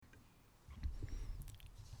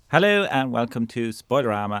Hello and welcome to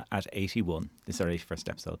Spoilerama at 81. This is our 81st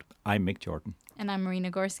episode. I'm Mick Jordan. And I'm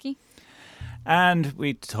Marina Gorski. And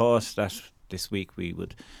we thought that this week we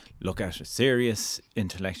would look at a serious,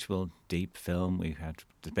 intellectual, deep film. We had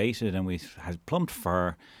debated and we had plumped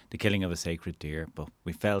for The Killing of a Sacred Deer, but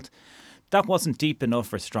we felt that wasn't deep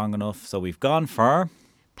enough or strong enough, so we've gone for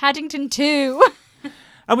Paddington 2.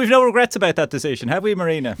 And we've no regrets about that decision, have we,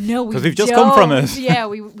 Marina? No, because we've just come from it. Yeah,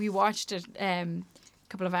 we watched it a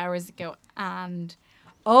couple of hours ago, and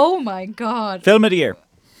oh my God. Film of the year.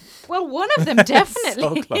 Well, one of them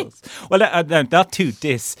definitely. So close. Well, not to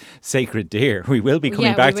diss Sacred Deer. We will be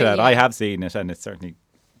coming back to that. Yeah. I have seen it and it's certainly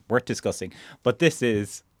worth discussing. But this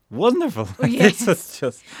is wonderful. Yes. This was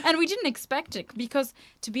just... And we didn't expect it because,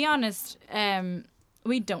 to be honest,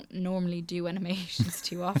 we don't normally do animations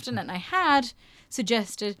too often. And I had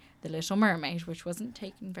suggested The Little Mermaid, which wasn't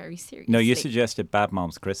taken very seriously. No, you suggested Bad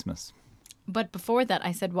Moms Christmas. But before that,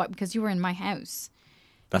 I said, what? Because you were in my house.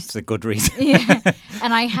 That's a good reason. Yeah.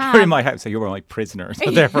 And I had... You were in my house, so you were my prisoner. So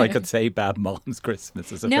therefore I could say Bad Moms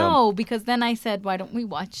Christmas as a film. No, because then I said, why don't we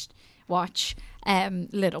watch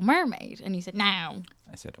Little Mermaid? And you said, no.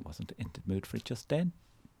 I said I wasn't in the mood for it just then.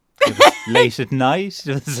 It was late at night.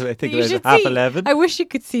 It was, I think it was 11:30. I wish you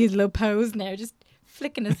could see his low pose now, just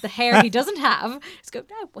flicking at the hair he doesn't have. Just go,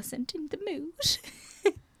 I wasn't in the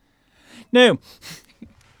mood. No.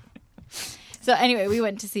 So anyway, we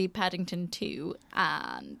went to see Paddington 2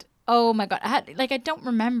 and oh my God, I don't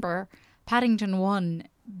remember Paddington 1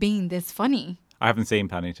 being this funny. I haven't seen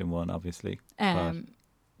Paddington 1, obviously.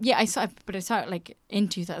 Yeah, I saw it like in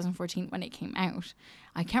 2014 when it came out.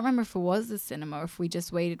 I can't remember if it was the cinema or if we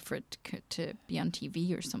just waited for it to be on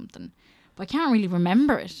TV or something. But I can't really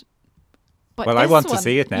remember it. But well, I want to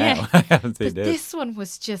see it now. Yeah, I haven't seen but this one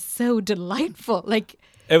was just so delightful. Like,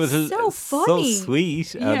 it was so funny. So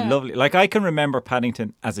sweet and lovely. Like, I can remember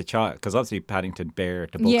Paddington as a child, because obviously Paddington Bear,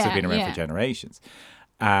 the books have been around for generations.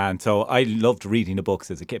 And so I loved reading the books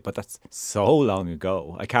as a kid, but that's so long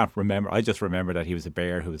ago. I can't remember. I just remember that he was a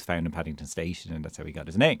bear who was found in Paddington Station and that's how he got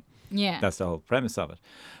his name. Yeah. That's the whole premise of it.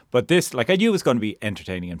 But this, like, I knew it was going to be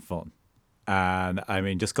entertaining and fun. And I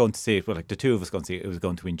mean, just going to see it, well, like the two of us going to see it, it was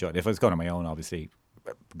going to enjoy it. If I was going on my own, obviously,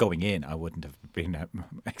 going in, I wouldn't have been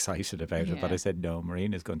excited about it. But I said, no,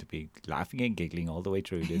 Marina's going to be laughing and giggling all the way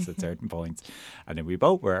through this at certain points. And then we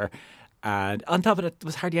both were. And on top of it, there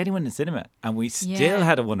was hardly anyone in the cinema. And we still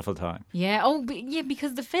had a wonderful time. Yeah. Oh, yeah,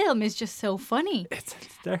 because the film is just so funny. It's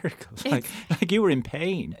hysterical. Like you were in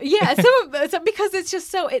pain. Yeah. So because it's just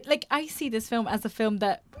so, I see this film as a film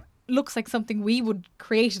that looks like something we would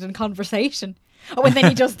create in conversation. Oh, and then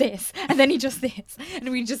he does this, and then he does this, and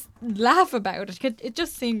we just laugh about it. It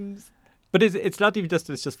just seems... But it's not even just,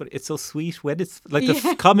 it's just funny. It's so sweet when it's, like,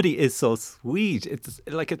 the comedy is so sweet. It's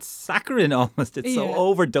like, it's saccharine almost. It's so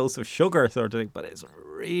overdose of sugar sort of thing, but it's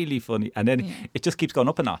really funny. And then it just keeps going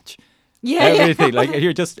up a notch. Yeah. Everything. Like,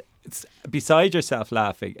 you're just, it's beside yourself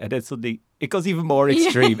laughing, and then suddenly it goes even more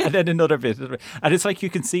extreme, and then another bit. And it's like you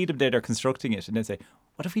can see them there, they're constructing it, and then say,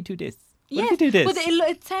 what if we do this? What if we do this? Well,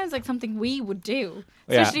 it sounds like something we would do,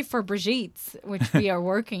 especially for Brigitte's, which we are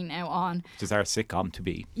working now on. Which is our sitcom to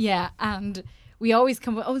be. Yeah, and we always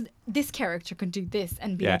come up, oh, this character could do this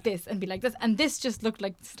and be like this and be like this. And this just looked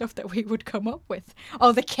like stuff that we would come up with.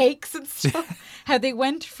 All the cakes and stuff. How they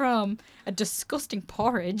went from a disgusting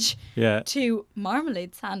porridge to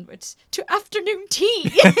marmalade sandwich to afternoon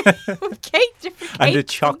tea with different cakes. And the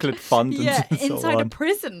chocolate fondant and so inside on. a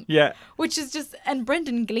prison. Yeah. Which is just, and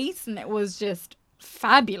Brendan Gleeson, it was just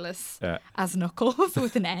fabulous as Knuckles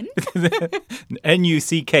with an N. Nuckels.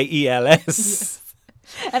 Yes.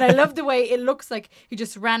 And I love the way it looks like he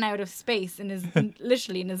just ran out of space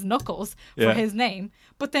literally in his knuckles for his name.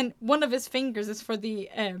 But then one of his fingers is for the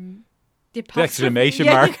exclamation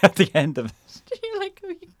mark at the end of it. You're like,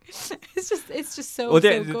 it's just so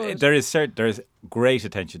good. There is great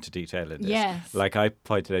attention to detail in this. Yes. Like I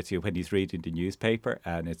pointed out to you when he's reading the newspaper,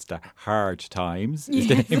 and it's the Hard Times is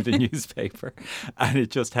the name of the newspaper, and it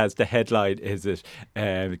just has the headline, is it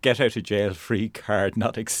get out of jail free card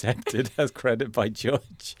not accepted as credit by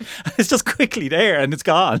judge. And it's just quickly there and it's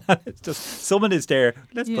gone. It's just someone is there,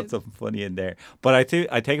 let's put something funny in there. But I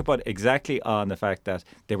take it point exactly on the fact that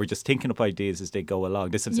they were just thinking up ideas as they go along.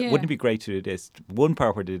 Wouldn't it be great to do this? One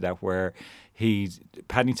part where they did that, where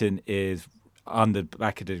Paddington is on the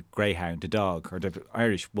back of the greyhound, the dog, or the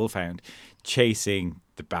Irish wolfhound, chasing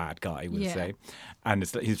the bad guy, we'll say. And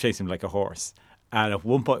he's chasing him like a horse. And at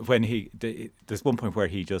one point, there's one point where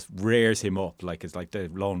he just rears him up, like it's like the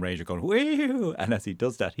Lone Ranger going, woo! And as he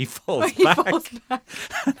does that, he falls back.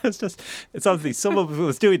 It's obviously someone who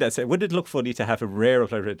was doing that said, wouldn't it look funny to have him rear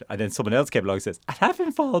up like that? And then someone else came along and says, I'd have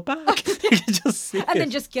him fall back. You can just see and it. then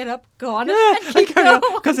just get up, go on it, and keep going.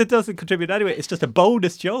 Because it doesn't contribute anyway. It's just a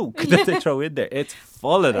bonus joke that they throw in there. It's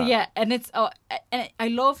full of that. Yeah, and and I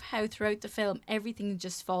love how throughout the film everything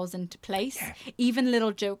just falls into place. Yeah. Even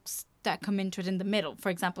little jokes that come into it in the middle. For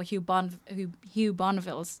example, Hugh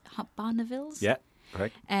Bonneville's. Yeah,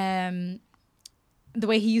 correct. The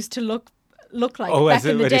way he used to look like back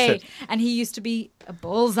in the day, and he used to be a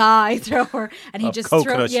bullseye thrower, and he just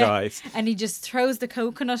throws the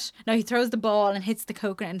coconut. No, he throws the ball and hits the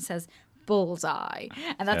coconut and says bullseye,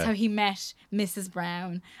 and that's how he met Mrs.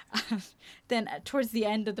 Brown. Then towards the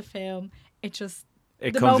end of the film, it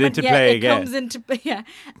comes into play again.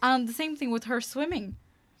 And the same thing with her swimming.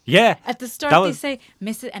 Yeah. At the start, they say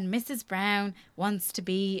Mrs. Brown wants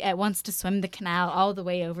to swim the canal all the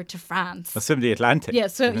way over to France. Swim the Atlantic. Yeah.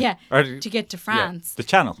 So to get to France. The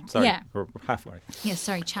Channel. Sorry, we're halfway. Yeah,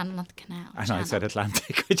 sorry, Channel, not the canal. I know I said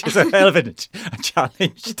Atlantic, which is a hell of a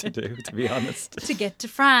challenge to do, to be honest. To get to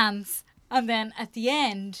France, and then at the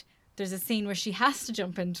end, there's a scene where she has to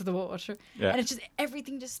jump into the water, and it's just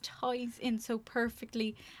everything just ties in so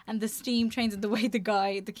perfectly, and the steam trains and the way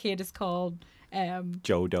the kid is called.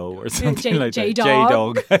 Jodo or something like that.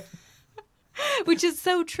 J-Dog. Which is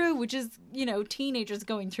so true, which is, teenagers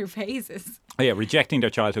going through phases. Oh, yeah, rejecting their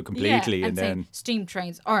childhood completely. and then steam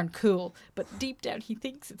trains aren't cool, but deep down he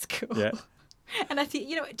thinks it's cool. Yeah. And I think,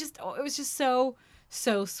 it was just so,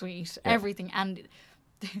 so sweet. Yeah. Everything. And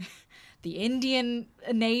the Indian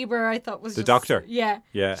neighbour, I thought was the doctor. Yeah.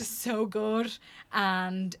 Just so good.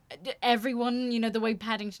 And everyone, the way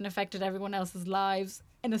Paddington affected everyone else's lives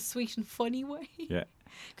in a sweet and funny way. Yeah.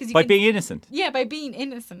 By being innocent. Yeah, by being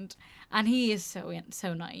innocent. And he is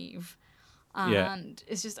so naive. And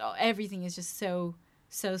it's just, everything is just so,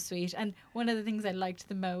 so sweet. And one of the things I liked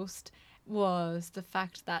the most was the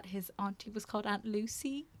fact that his auntie was called Aunt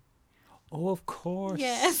Lucy. Oh, of course.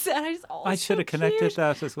 Yes. And I should have connected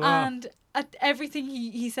that as well. And everything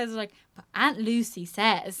he says is like, but Aunt Lucy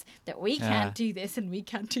says that we can't do this and we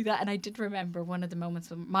can't do that. And I did remember one of the moments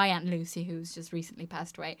when my Aunt Lucy, who's just recently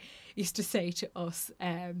passed away, used to say to us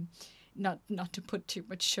not to put too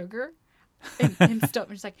much sugar in stuff.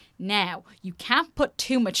 And it's like, now, you can't put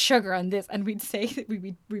too much sugar on this. And we'd say that we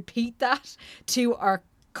would repeat that to our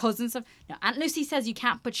cousins. Now, Aunt Lucy says you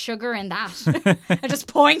can't put sugar in that. I just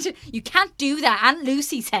pointed. You can't do that. Aunt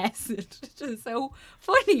Lucy says. It's just so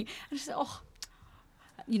funny. I just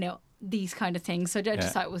these kind of things. So I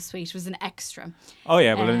just thought it was sweet. It was an extra. Oh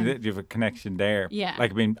yeah, well you have a connection there. Yeah.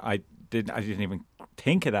 Like I didn't even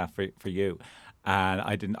think of that for you, and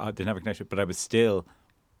I didn't have a connection, but I was still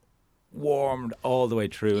warmed all the way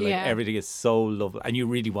through. Like everything is so lovely, and you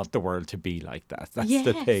really want the world to be like that. That's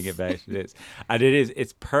the thing about it. And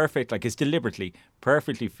it's perfect. Like it's deliberately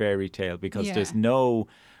perfectly fairy tale because there's no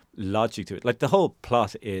logic to it. Like the whole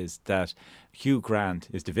plot is that Hugh Grant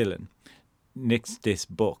is the villain, nicks this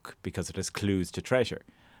book because it has clues to treasure.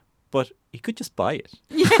 But he could just buy it.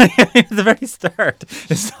 At the very start,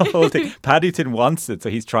 it's the whole thing. Paddington wants it, so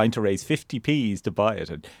he's trying to raise 50p's to buy it,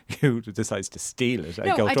 and Hugh decides to steal it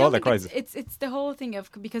and go through all the crisis. It's the whole thing of,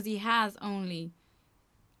 because he has only,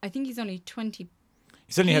 I think he's only 20.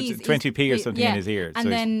 He's only had 20p or something in his ear. And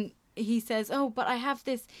then he says, "Oh, but I have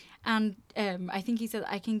this," and I think he said,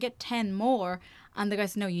 "I can get 10 more," and the guy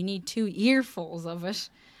said, "No, you need 2 earfuls of it,"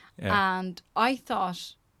 and I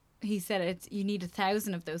thought. He said you need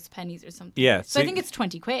 1,000 of those pennies or something. Yeah. So I think it's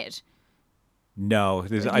 20 quid. No,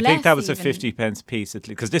 I think that was a 50 pence piece.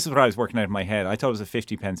 Because this is what I was working out in my head. I thought it was a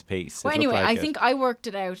 50 pence piece. Well, anyway, I think I worked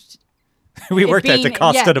it out. We worked out the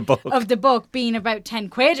cost of the book. Of the book being about 10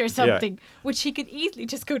 quid or something, which he could easily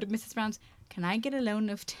just go to Mrs. Brown's. Can I get a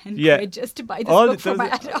loan of 10 quid just to buy this book for my...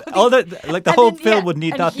 the whole film would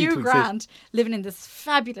need that. Hugh Grant living in this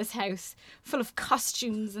fabulous house full of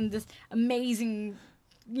costumes and this amazing...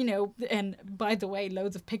 and by the way,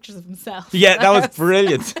 loads of pictures of himself. Yeah, that was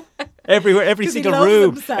brilliant. Everywhere, every single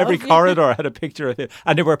room, every corridor had a picture of him.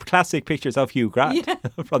 And there were classic pictures of Hugh Grant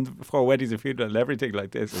from before weddings and funerals and everything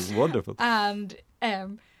like this. It was wonderful. And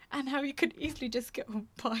how you could easily just go and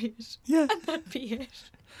buy it. Yeah. And that'd be it.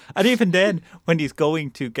 And even then, when he's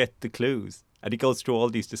going to get the clues and he goes through all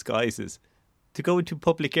these disguises, to go into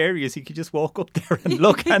public areas, he could just walk up there and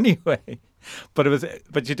look anyway.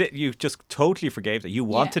 But you just totally forgave that. You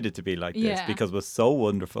wanted it to be like this because it was so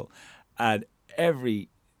wonderful. And every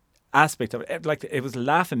aspect of it. Like, it was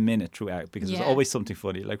laugh a minute throughout because there's Yeah. always something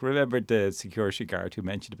funny. Like, remember the security guard who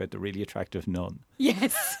mentioned about the really attractive nun?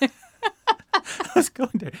 Yes. I was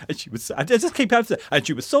going there, and she was. I just keep having to say, and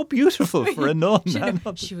she was so beautiful for a nun.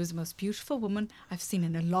 She was the most beautiful woman I've seen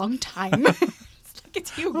in a long time. It's like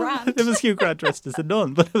it's Hugh Grant. It was Hugh Grant dressed as a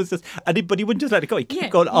nun, but it was just, but he wouldn't just let it go. He kept Yeah,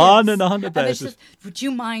 going on yes. and on about it's it. just, would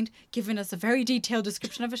you mind giving us a very detailed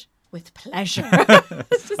description of it? With pleasure.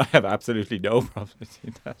 I have absolutely no problem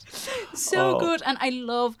seeing that. So Oh. good. And I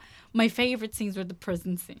love, my favourite scenes were the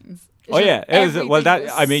prison scenes. Oh yeah, it was. Well, Everything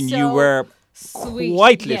that, I mean, you so were sweet.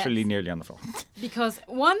 quite Yes. literally nearly on the floor. Because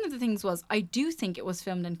one of the things was, I do think it was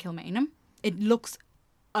filmed in Kilmainham. It looks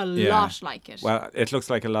a Yeah. lot like it. Well, it looks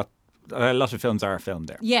like a lot of films are filmed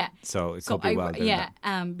there. Yeah. So it So could be well done. yeah,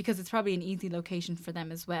 because it's probably an easy location for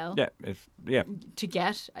them as well. Yeah. To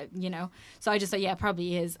get, you know. So I just thought, yeah, it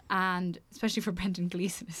probably is. And especially for Brendan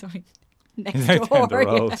Gleeson, it's only next Down door. the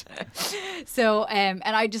road. Yeah. So, and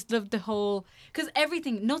I just loved the whole, because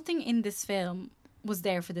nothing in this film was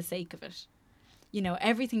there for the sake of it. You know,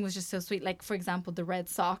 everything was just so sweet. Like, for example, the red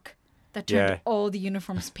sock that turned Yeah. all the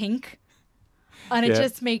uniforms pink. And it Yeah.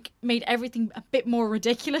 just made everything a bit more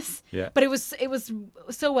ridiculous. Yeah. But it was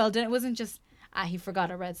so well done. It wasn't just, he forgot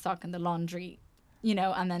a red sock in the laundry, you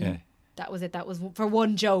know, and then Yeah. that was it. That was for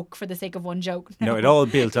one joke, for the sake of one joke. No, it all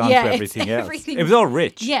built on Yeah, to it's everything else. everything. It was all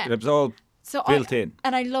rich. Yeah. It was all So built in.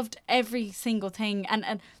 And I loved every single thing,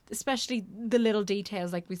 and especially the little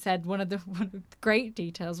details. Like we said, one of the great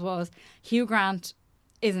details was Hugh Grant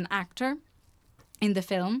is an actor in the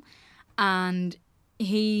film, and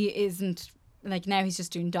he isn't, like, now he's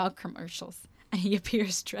just doing dog commercials, and he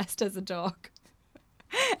appears dressed as a dog.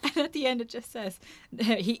 And at the end it just says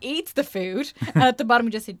he eats the food, and at the bottom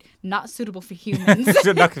it just said not suitable for humans.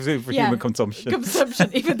 Not for Yeah. human consumption.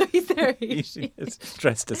 Even though he's there He is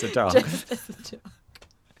dressed as a dog. dressed as a dog.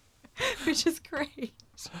 Which is great.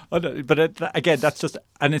 Oh, no, but again, that's just,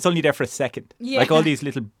 and it's only there for a second. Yeah. Like, all these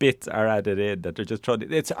little bits are added in that they're just trying.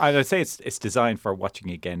 I'd say it's designed for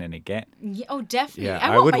watching again and again. Yeah, oh, definitely. Yeah,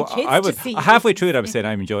 I want my kids to see halfway this. through it. I was saying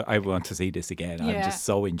I want to see this again. I'm Yeah. just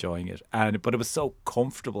so enjoying it, but it was so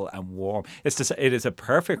comfortable and warm. It is a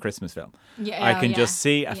perfect Christmas film. Yeah, I can yeah, just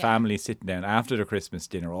see a yeah. family sitting down after the Christmas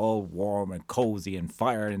dinner, all warm and cozy, and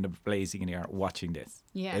fire in the blazing in the air, watching this.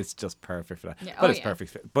 Yeah. It's just perfect for that. Yeah, But oh, it's yeah.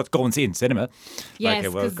 perfect. But go and see it in cinema. Yes, Like,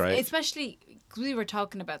 it was 'cause great. especially 'cause we were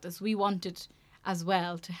talking about this. We wanted as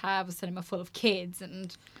well to have a cinema full of kids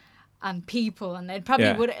and people, and it probably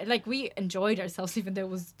Yeah. would, like, we enjoyed ourselves even though it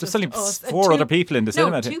was There's just only us. four other people in the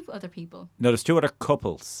cinema, I No, think. 2 other people. No, there's 2 other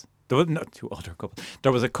couples. There was not 2 other couples.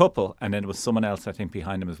 There was a couple, and then there was someone else, I think,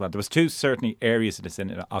 behind them as well. There was 2 certainly areas of the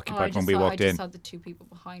cinema occupied when we I walked just in. saw the 2 people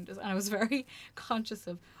behind us, and I was very conscious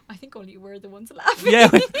of, I think only we're the ones laughing. Yeah,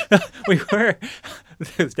 we were.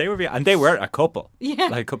 They were, and they were a couple. Yeah.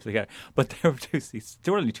 Like a couple together. But there were 2 seats.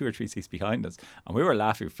 There were only 2 or 3 seats behind us, and we were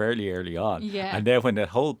laughing fairly early on. Yeah. And then when the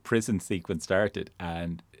whole prison sequence started,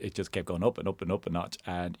 and it just kept going up and up and up a notch,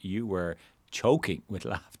 and you were choking with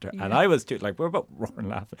laughter, and I was too. Like, we're about roaring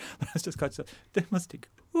laughing, but I was just kind of, they must think,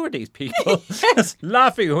 who are these people just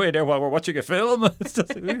laughing away there while we're watching a film? It's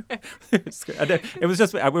just, and then it was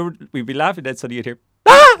just, we'd be laughing, then suddenly you'd hear,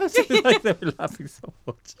 like, they were laughing so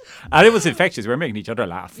much, and it was infectious. We were making each other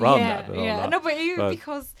laugh from that. and all that. No, but even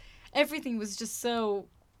because everything was just so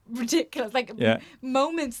ridiculous, like Yeah.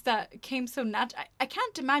 moments that came so natural. I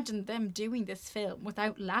can't imagine them doing this film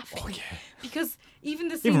without laughing. Oh, yeah. Because even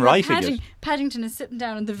the scene Even where writing it. Paddington is sitting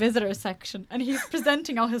down in the visitor section and he's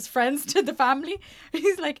presenting all his friends to the family.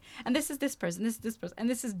 He's like, and this is this person, this is this person, and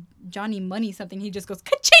this is Johnny Money something. He just goes,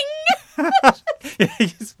 ka-ching! Yeah,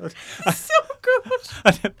 he's- So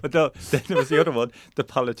good. but no, then there was the other one, the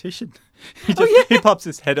politician. He Oh, just he pops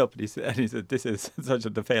his head up and he said, "This is such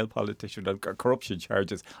the failed politician on corruption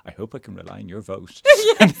charges. I hope I can rely on your vote."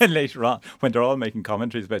 And then later on, when they're all making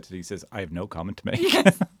commentaries about it, he says, "I have no comment to make."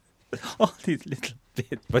 Yes. All these little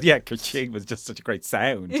bits, but yeah, ka-ching was just such a great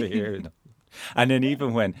sound to hear. And then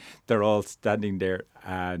even when they're all standing there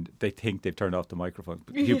and they think they've turned off the microphone,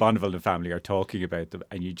 but Hugh Bonneville and the family are talking about them,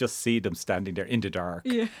 and you just see them standing there in the dark,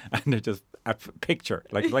 Yeah. and they're just a picture,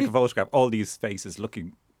 like a photograph, all these faces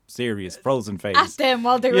looking serious, frozen face. At them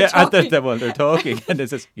while they were yeah, talking. at them while they're talking, and it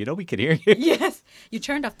says, "We can hear you." Yes, you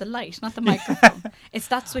turned off the light, not the microphone. It's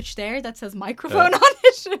that switch there that says microphone on it.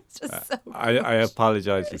 It's just so good. I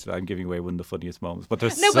apologise. I'm giving away one of the funniest moments, but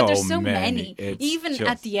there's No, so but there's so many. many. It's Even just-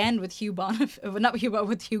 at the end with Hugh Bonneville, not Hugh, but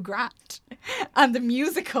with Hugh Grant, and the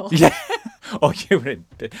musical. Yeah. Oh, you were in,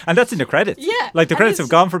 and that's in the credits. Yeah, like the and credits have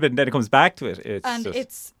it's- gone from it, and then it comes back to it. It's And just,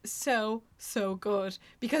 it's so good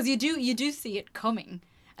because you do see it coming,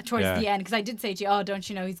 towards Yeah. the end, because I did say to you, oh, don't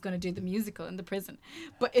you know he's going to do the musical in the prison?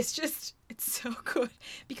 But it's so good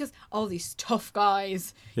because all these tough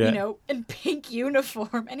guys, Yeah. you know, in pink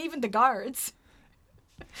uniform, and even the guards.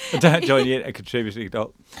 Joining in and contributing.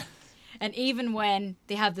 No. And even when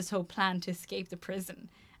they have this whole plan to escape the prison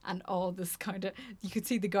and all this kind of, you could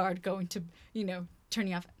see the guard going to, you know,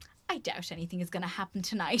 turning off. I doubt anything is going to happen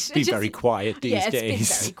tonight. Be very quiet these It's days.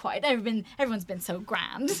 been very quiet. Everyone's been so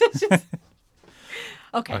grand. It's just-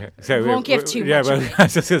 okay. So we won't give too yeah, much well, away. I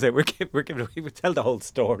was just going to say, we're giving away, we tell the whole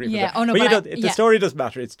story. Yeah, but, oh no, but you but know, I- the yeah. story doesn't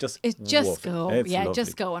matter. It's just Just woof. go. It's Yeah, lovely.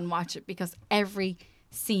 just go and watch it because every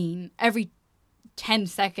scene, every 10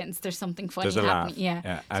 seconds, there's something funny There's a happening. laugh.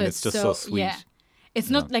 Yeah. And it's just so sweet. Yeah. It's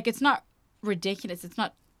not like, it's not ridiculous. It's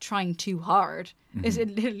not trying too hard. Mm-hmm.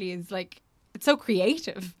 It literally is like, it's so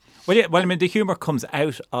creative. Well, yeah. Well, I mean, the humour comes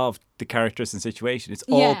out of the characters and situation. It's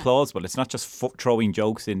all Yeah. plausible. It's not just throwing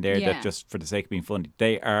jokes in there Yeah. that just for the sake of being funny.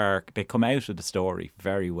 They come out of the story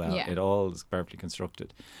very well. Yeah. It all is perfectly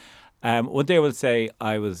constructed. One day I will say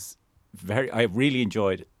I really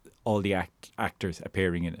enjoyed all the actors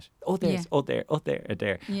appearing in it. Oh, there's, Yeah. oh there, oh there, oh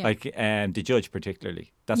there. Yeah. Like the judge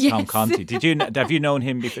particularly. That's Tom Yes. Conti. Have you known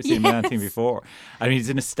him before? Seen him in anything Yes. before? I mean, he's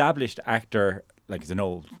an established actor. Like he's an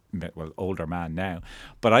older man now,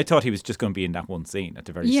 but I thought he was just going to be in that one scene at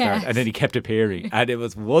the very Yes. start, and then he kept appearing, and it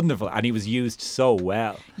was wonderful, and he was used so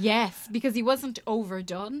well. Yes, because he wasn't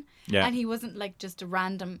overdone. Yeah. And he wasn't like just a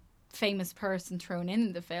random famous person thrown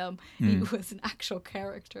in the film. Hmm. He was an actual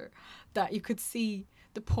character that you could see.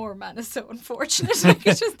 The poor man is so unfortunate. Like,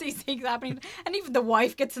 it's just these things happening. And even the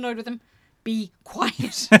wife gets annoyed with him. Be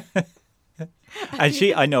quiet. And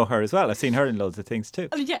I know her as well. I've seen her in loads of things too.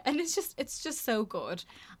 Yeah, and it's just so good.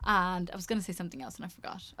 And I was going to say something else and I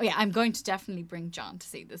forgot. Oh yeah, I'm going to definitely bring John to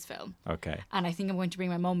see this film. Okay. And I think I'm going to bring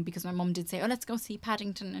my mum because my mum did say, oh, let's go see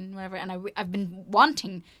Paddington and whatever. And I've been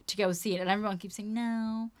wanting to go see it. And everyone keeps saying,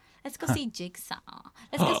 no, let's go see Jigsaw.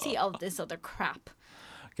 Let's go see all this other crap.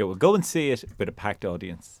 Okay, we'll go and see it with a packed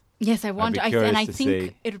audience. Yes, I want be to. curious And I to think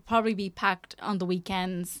see. it would probably be packed on the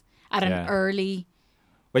weekends at Yeah. an early.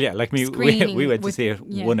 Well, yeah, like me, we Screening went to with- see it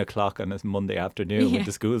yeah. 1 o'clock on a Monday afternoon Yeah. when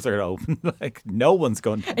the schools are open. Like no one's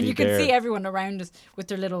going to And be you can there. see everyone around us with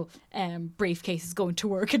their little briefcases going to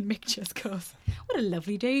work, and Mick just goes, "What a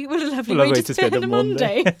lovely day! What a lovely way to spend a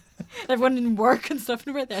Monday." Everyone in work and stuff,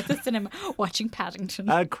 and we're there at the cinema watching Paddington.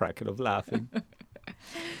 I'm cracking up laughing.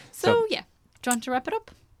 So yeah, do you want to wrap it up?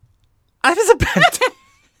 I was about to.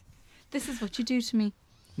 This is what you do to me.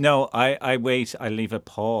 No, I wait. I leave a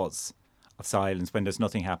pause of silence when there's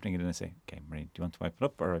nothing happening, and then I say, "Okay, Marie, do you want to wipe it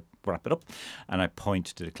up or wrap it up?" And I point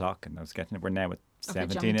to the clock, and I was getting it. We're now at Okay, do you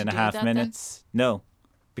want 17 me and to a do half that then? minutes. No,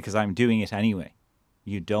 because I'm doing it anyway.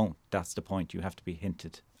 You don't. That's the point. You have to be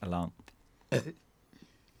hinted along.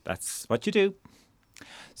 That's what you do.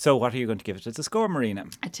 So, what are you going to give it as a score, Marina?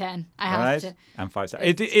 A 10. I All have right, to. and 5 stars.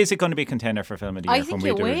 Is it going to be a contender for Film of the I Year think when we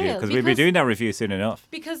it do a review? will, Because we'll be because- doing that review soon enough.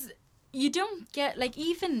 Because you don't get, like,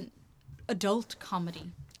 even adult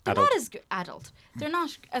comedy. They're Adult. not as adult. They're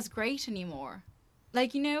not as great anymore.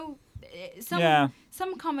 Like, you know, Yeah.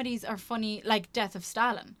 some comedies are funny, like Death of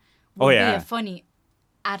Stalin. Oh, would yeah. be a funny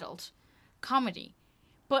adult comedy.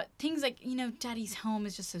 But things like, you know, Daddy's Home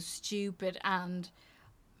is just so stupid, and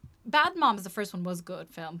Bad Moms, the first one, was a good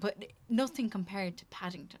film, but nothing compared to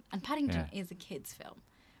Paddington. And Paddington Yeah. is a kid's film.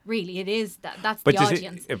 Really, it is. That's But the does it-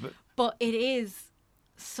 audience. if- But it is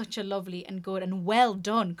such a lovely and good and well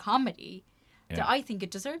done comedy Yeah. that I think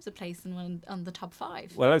it deserves a place on the top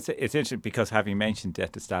 5. Well, I'd say it's interesting because having mentioned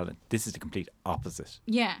Death to Stalin, this is the complete opposite.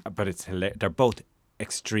 Yeah. But it's hilarious. They're both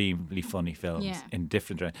extremely funny films Yeah. in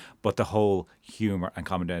different. But the whole humor and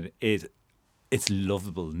comedy in it is its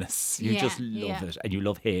lovableness. You Yeah, just love yeah. it, and you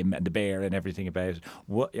love him and the bear and everything about it.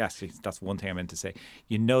 What? Actually, that's one thing I meant to say.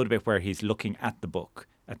 You know the bit where he's looking at the book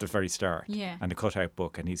at the very start, Yeah. and the cutout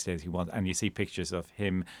book, and he says he wants, and you see pictures of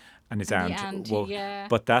him and his And the aunt. auntie, yeah.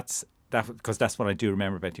 But that's. Because that's what I do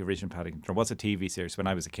remember about the original Paddington. There was a TV series when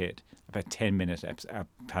I was a kid, about 10-minute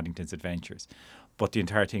Paddington's Adventures. But the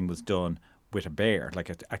entire thing was done with a bear, like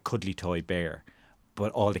a cuddly toy bear.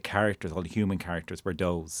 But all the characters, all the human characters were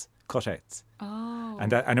those cutouts. Oh.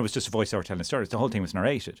 And it was just a voiceover telling stories. The whole thing was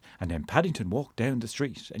narrated. And then Paddington walked down the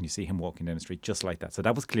street, and you see him walking down the street just like that. So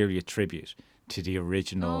that was clearly a tribute to the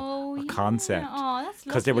original yeah. concept. Oh, that's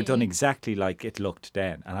Because they were done lovely. exactly like it looked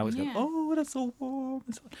then. And I was Yeah. going, oh, that's so warm.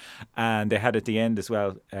 And they had at the end as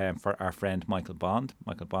well for our friend Michael Bond.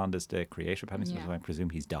 Michael Bond is the creator of Paddington, Yeah. so I presume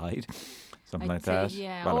he's died. Something I'd like say, that.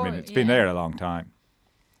 yeah, Well, I or- mean, it's been yeah. there a long time.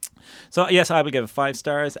 So, yes, I will give it 5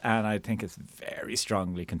 stars, and I think it's very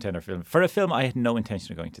strongly contender film. For a film I had no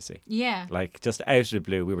intention of going to see. Yeah. Like, just out of the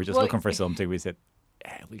blue, we were just Well, looking for something. We said,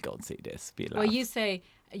 yeah, we'll go and see this. Be a Well, laugh.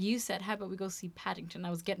 you said, how about we go see Paddington? I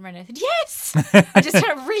was getting ready. I said, yes. I just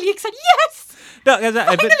got really excited. Yes. No, 'cause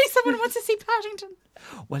Finally, someone wants to see Paddington.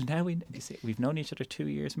 well, now you see, we've known each other 2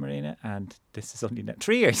 years, Marina, and this is only now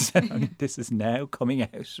 3 years. This is now coming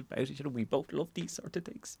out about each other. We both love these sort of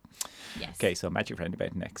things. Yes. Okay, so Magic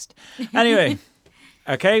Roundabout next. Anyway,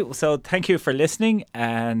 okay, so thank you for listening,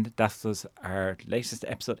 and that was our latest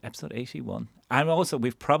episode, episode 81. And also,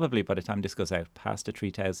 we've probably, by the time this goes out, passed the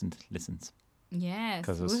 3,000 listens. Yes.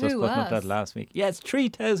 Because I was just putting up that last week. Yes,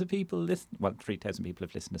 3,000 people listen. Well, 3,000 people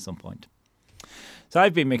have listened at some point. So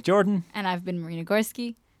I've been Mick Jordan. And I've been Marina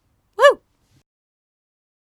Gorski.